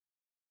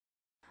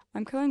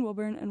I'm Caroline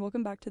Wilburn, and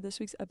welcome back to this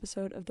week's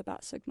episode of the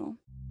Batt Signal.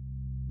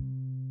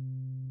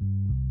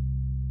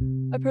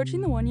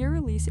 Approaching the one-year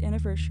release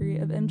anniversary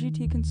of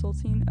MGT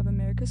Consulting of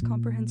America's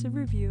Comprehensive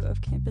Review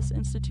of Campus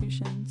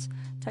Institutions,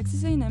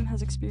 Texas A&M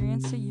has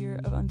experienced a year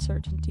of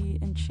uncertainty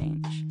and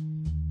change.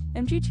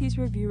 MGT's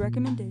review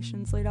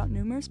recommendations laid out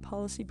numerous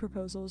policy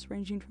proposals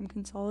ranging from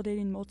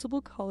consolidating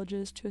multiple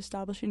colleges to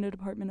establishing a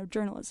Department of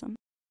Journalism.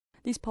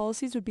 These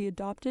policies would be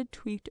adopted,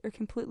 tweaked, or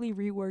completely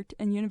reworked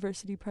in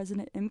University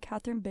President M.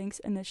 Kathryn Banks'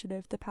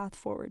 initiative, The Path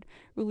Forward,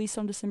 released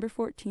on December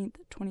 14,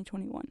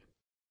 2021.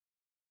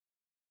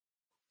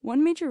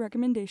 One major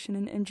recommendation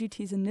in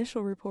MGT's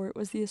initial report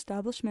was the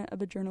establishment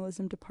of a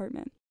journalism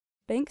department.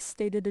 Banks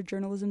stated a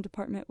journalism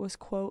department was,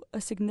 quote, a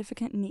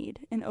significant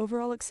need, and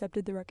overall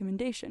accepted the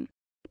recommendation.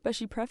 But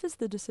she prefaced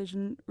the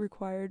decision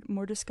required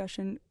more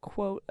discussion,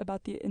 quote,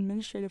 about the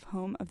administrative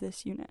home of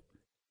this unit.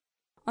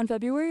 On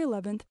February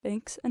 11th,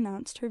 Banks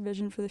announced her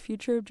vision for the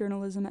future of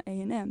journalism at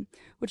A&M,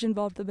 which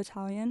involved the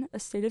Battalion, a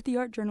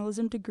state-of-the-art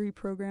journalism degree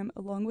program,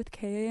 along with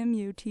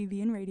KAMU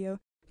TV and radio,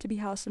 to be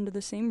housed under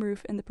the same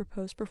roof in the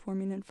proposed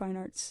Performing and Fine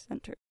Arts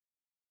Center.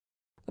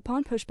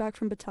 Upon pushback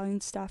from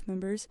Battalion staff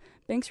members,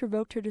 Banks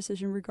revoked her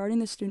decision regarding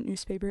the student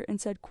newspaper and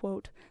said,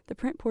 quote, the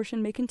print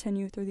portion may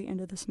continue through the end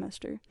of the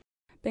semester.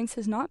 Banks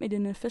has not made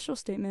an official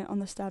statement on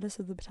the status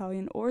of the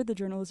Battalion or the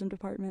journalism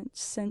department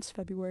since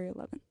February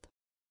 11th.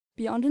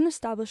 Beyond an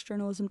established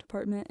journalism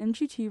department,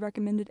 MGT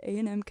recommended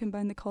A&M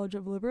combine the College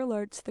of Liberal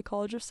Arts, the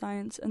College of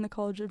Science, and the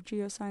College of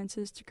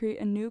Geosciences to create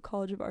a new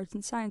College of Arts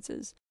and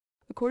Sciences.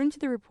 According to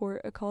the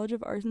report, a College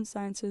of Arts and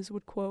Sciences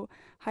would, quote,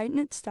 heighten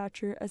its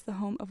stature as the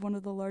home of one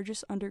of the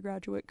largest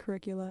undergraduate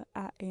curricula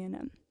at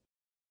A&M.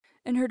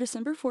 In her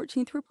December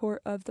 14th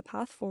report of The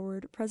Path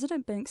Forward,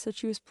 President Banks said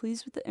she was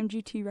pleased with the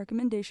MGT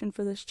recommendation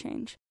for this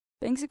change.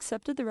 Banks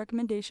accepted the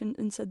recommendation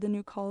and said the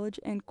new college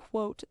and,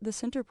 quote, the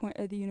center point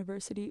of the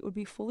university would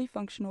be fully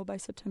functional by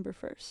September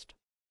 1st.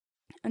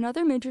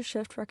 Another major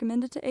shift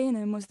recommended to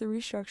A&M was the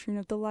restructuring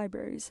of the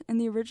libraries. In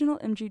the original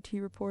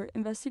MGT report,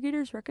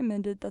 investigators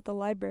recommended that the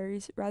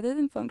libraries, rather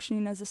than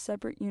functioning as a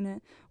separate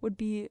unit, would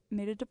be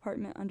made a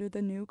department under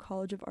the new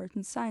College of Arts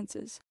and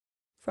Sciences.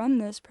 From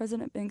this,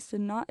 President Banks did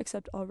not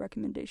accept all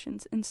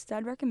recommendations,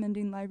 instead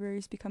recommending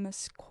libraries become a,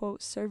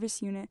 quote, service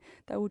unit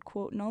that would,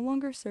 quote, no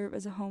longer serve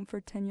as a home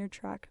for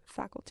tenure-track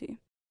faculty.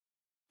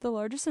 The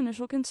largest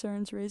initial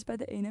concerns raised by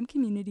the A&M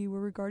community were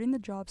regarding the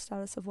job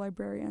status of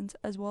librarians,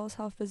 as well as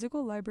how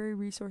physical library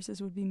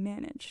resources would be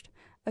managed.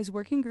 As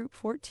Working Group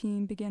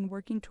 14 began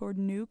working toward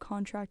new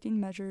contracting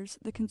measures,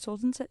 the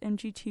consultants at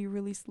MGT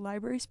released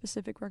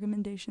library-specific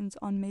recommendations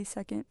on May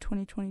 2,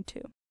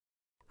 2022.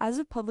 As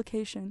of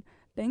publication,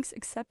 Banks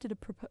accepted a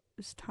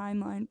proposed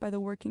timeline by the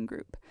working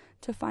group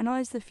to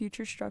finalize the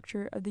future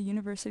structure of the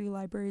university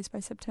libraries by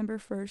September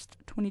 1,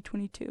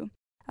 2022,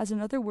 as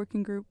another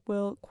working group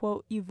will,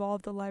 quote,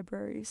 evolve the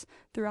libraries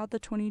throughout the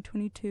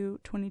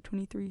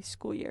 2022-2023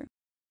 school year.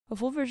 A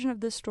full version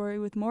of this story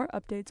with more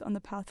updates on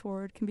the path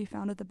forward can be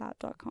found at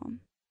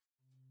thebatt.com.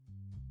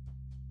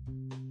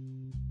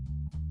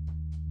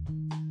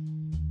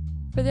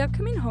 For the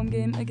upcoming home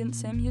game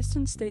against Sam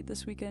Houston State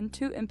this weekend,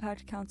 2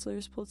 Impact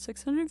counselors pulled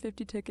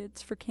 650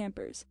 tickets for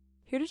campers.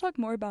 Here to talk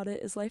more about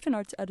it is Life and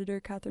Arts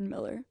editor Kathryn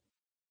Miller.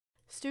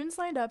 Students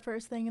lined up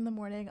first thing in the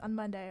morning on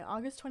Monday,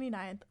 August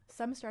 29th,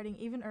 some starting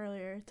even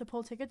earlier, to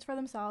pull tickets for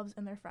themselves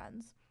and their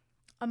friends.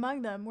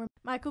 Among them were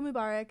Michael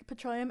Mubarak,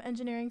 Petroleum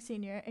Engineering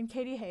Senior, and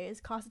Katie Hayes,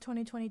 Class of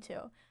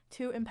 2022,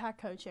 2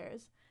 Impact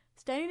co-chairs.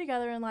 Standing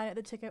together in line at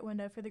the ticket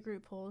window for the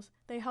group pulls,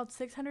 they held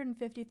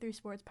 653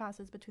 sports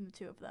passes between the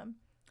two of them.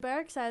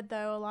 Mubarak said,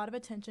 though a lot of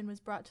attention was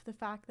brought to the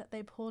fact that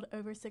they pulled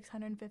over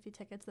 650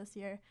 tickets this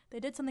year, they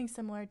did something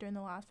similar during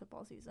the last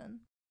football season.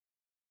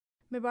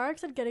 Mubarak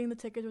said getting the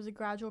tickets was a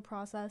gradual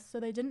process, so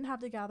they didn't have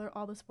to gather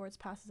all the sports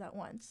passes at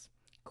once.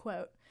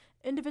 Quote,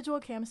 individual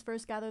camps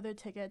first gathered their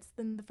tickets,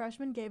 then the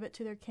freshmen gave it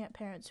to their camp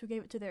parents, who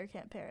gave it to their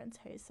camp parents,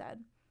 Hayes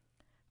said.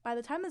 By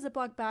the time the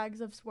Ziploc bags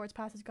of sports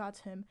passes got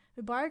to him,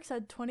 Mubarak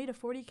said 20 to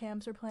 40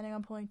 camps were planning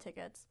on pulling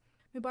tickets.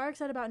 Mubarak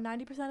said about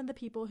 90% of the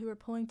people who were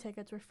pulling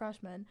tickets were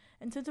freshmen,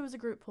 and since it was a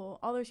group pull,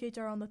 all their seats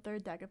are on the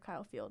third deck of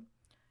Kyle Field.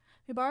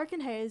 Mubarak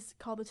and Hayes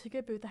called the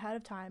ticket booth ahead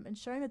of time,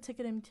 ensuring the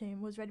ticketing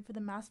team was ready for the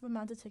massive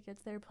amount of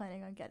tickets they were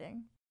planning on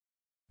getting.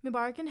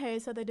 Mubarak and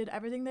Hayes said they did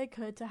everything they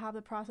could to have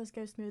the process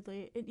go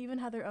smoothly, and even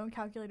had their own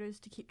calculators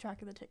to keep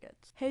track of the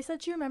tickets. Hayes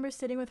said she remembers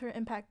sitting with her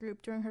Impact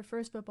group during her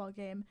first football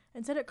game,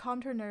 and said it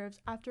calmed her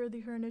nerves after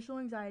her initial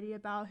anxiety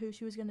about who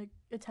she was going to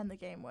attend the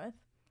game with.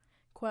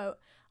 Quote,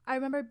 I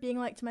remember being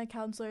like to my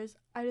counselors,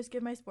 I just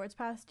give my sports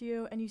pass to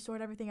you and you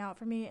sort everything out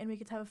for me and we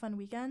could have a fun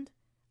weekend.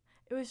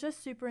 It was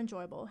just super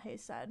enjoyable,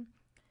 Hayes said.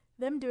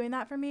 Them doing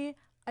that for me,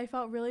 I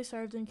felt really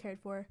served and cared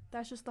for.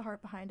 That's just the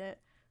heart behind it.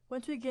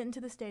 Once we get into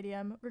the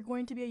stadium, we're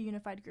going to be a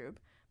unified group.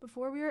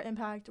 Before we were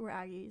Impact, we're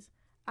Aggies.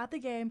 At the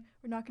game,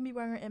 we're not going to be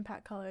wearing our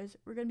Impact colors.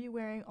 We're going to be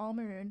wearing all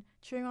maroon,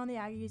 cheering on the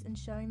Aggies and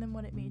showing them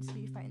what it means to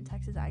be fighting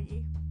Texas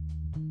Aggie.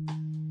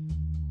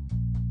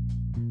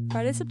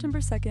 Friday,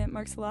 September 2nd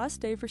marks the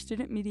last day for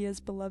student media's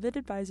beloved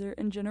advisor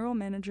and general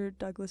manager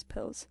Douglas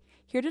Pills.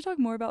 Here to talk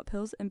more about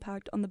Pills'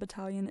 impact on the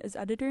battalion is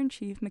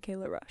editor-in-chief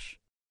Michaela Rush.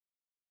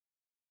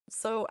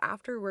 So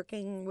after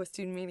working with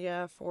student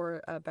media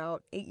for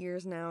about 8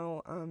 years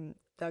now,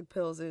 Doug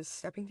Pills is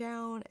stepping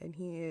down, and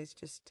he is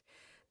just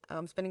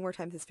spending more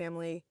time with his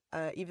family.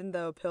 Even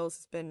though Pills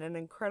has been an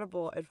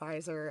incredible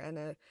advisor and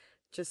a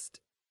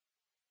just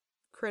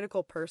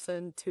critical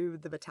person to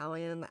the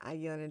battalion, the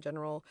Aggie in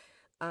general,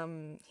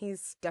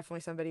 he's definitely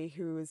somebody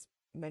who is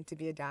meant to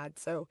be a dad.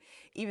 So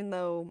even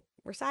though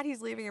we're sad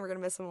he's leaving and we're going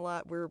to miss him a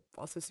lot, we're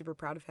also super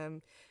proud of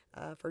him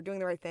for doing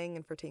the right thing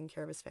and for taking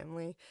care of his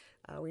family.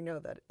 We know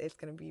that it's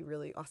going to be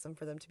really awesome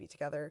for them to be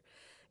together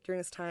during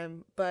this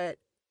time. But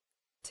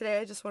today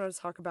I just wanted to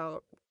talk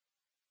about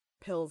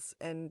Pills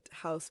and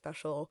how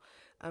special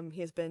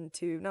he has been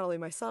to not only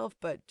myself,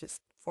 but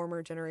just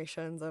former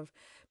generations of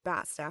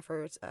Batt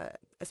staffers,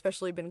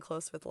 especially been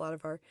close with a lot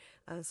of our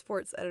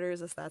sports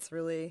editors, as that's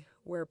really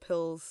where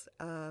Pills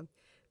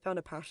found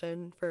a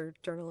passion for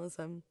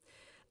journalism.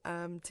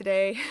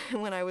 Today,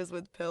 when I was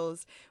with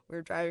Pills, we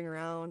were driving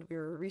around, we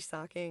were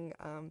restocking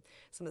some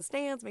of the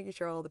stands, making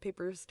sure all the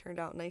papers turned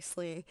out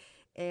nicely,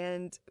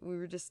 and we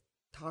were just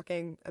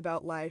talking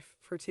about life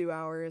for 2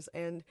 hours,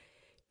 and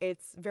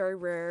it's very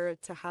rare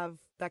to have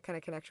that kind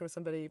of connection with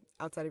somebody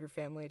outside of your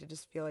family, to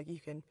just feel like you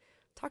can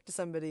talk to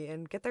somebody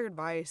and get their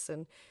advice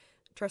and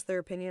trust their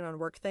opinion on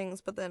work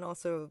things, but then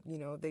also,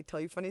 they tell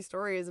you funny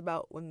stories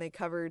about when they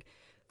covered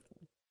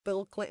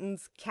Bill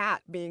Clinton's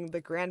cat being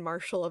the grand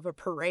marshal of a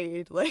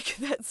parade. Like,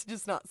 that's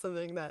just not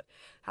something that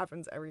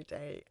happens every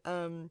day.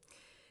 And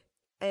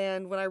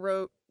when I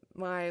wrote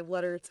my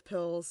letter to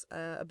Pills,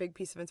 a big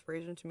piece of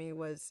inspiration to me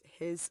was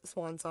his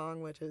swan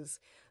song, which is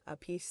a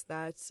piece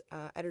that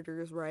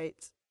editors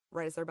write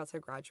right as they're about to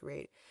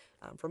graduate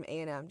from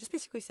A&M, just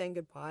basically saying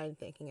goodbye and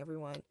thanking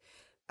everyone.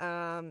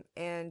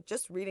 And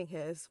just reading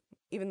his,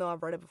 even though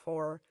I've read it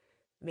before,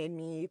 made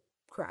me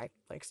cry,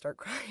 like start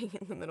crying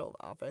in the middle of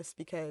the office,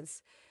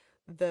 because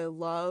the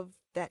love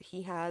that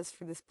he has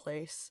for this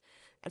place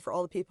and for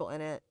all the people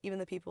in it, even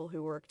the people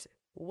who worked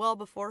well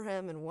before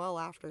him and well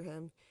after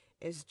him,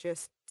 is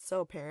just so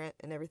apparent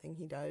in everything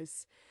he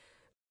does.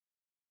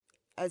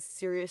 As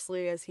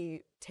seriously as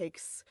he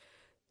takes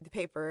the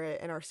paper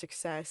and our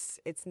success,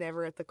 it's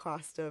never at the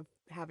cost of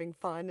having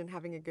fun and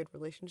having a good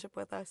relationship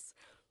with us.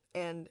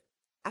 And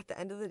at the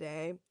end of the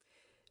day,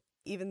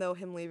 even though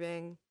him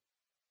leaving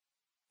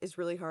is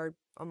really hard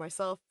on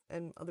myself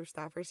and other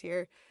staffers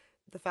here,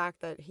 the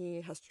fact that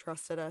he has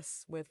trusted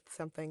us with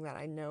something that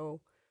I know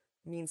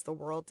means the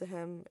world to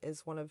him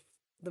is one of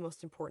the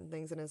most important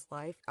things in his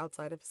life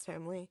outside of his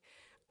family.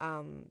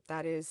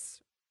 That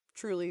is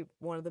truly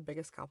one of the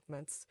biggest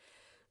compliments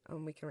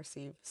we can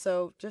receive.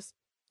 So just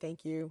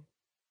thank you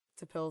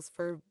to Pills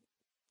for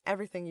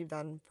everything you've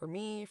done for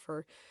me,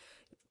 for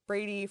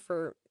Brady,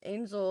 for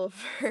Angel,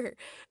 for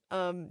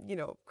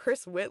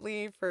Chris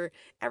Whitley, for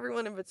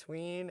everyone in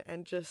between,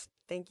 and just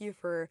thank you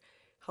for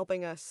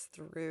helping us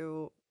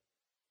through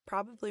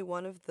probably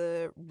one of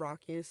the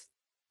rockiest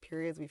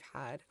periods we've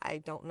had. I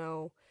don't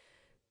know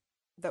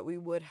that we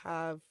would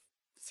have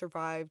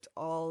survived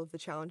all of the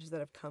challenges that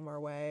have come our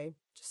way,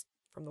 just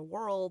from the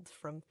world,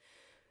 from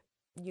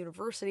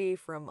university,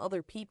 from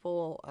other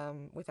people,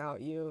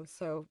 without you.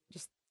 So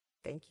just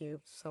thank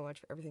you so much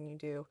for everything you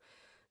do.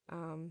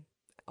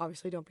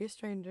 Obviously, don't be a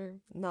stranger.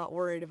 Not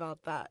worried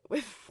about that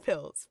with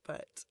Pills,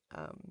 but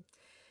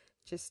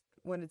just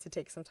wanted to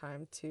take some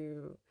time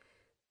to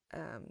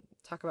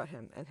talk about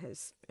him and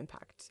his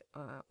impact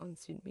on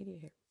student media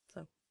here.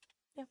 So,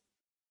 yeah.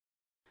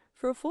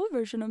 For a full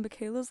version of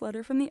Michaela's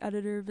letter from the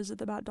editor, visit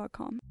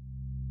thebat.com.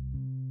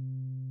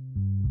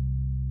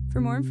 For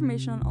more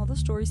information on all the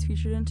stories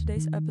featured in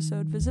today's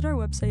episode, visit our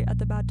website at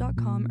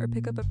thebat.com or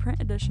pick up a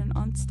print edition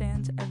on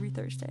stands every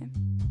Thursday.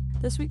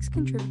 This week's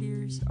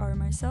contributors are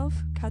myself,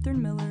 Kathryn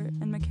Miller,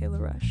 and Michaela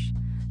Rush.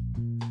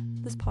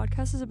 This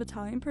podcast is a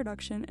Battalion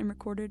production and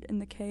recorded in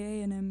the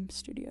KA&M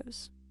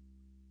studios.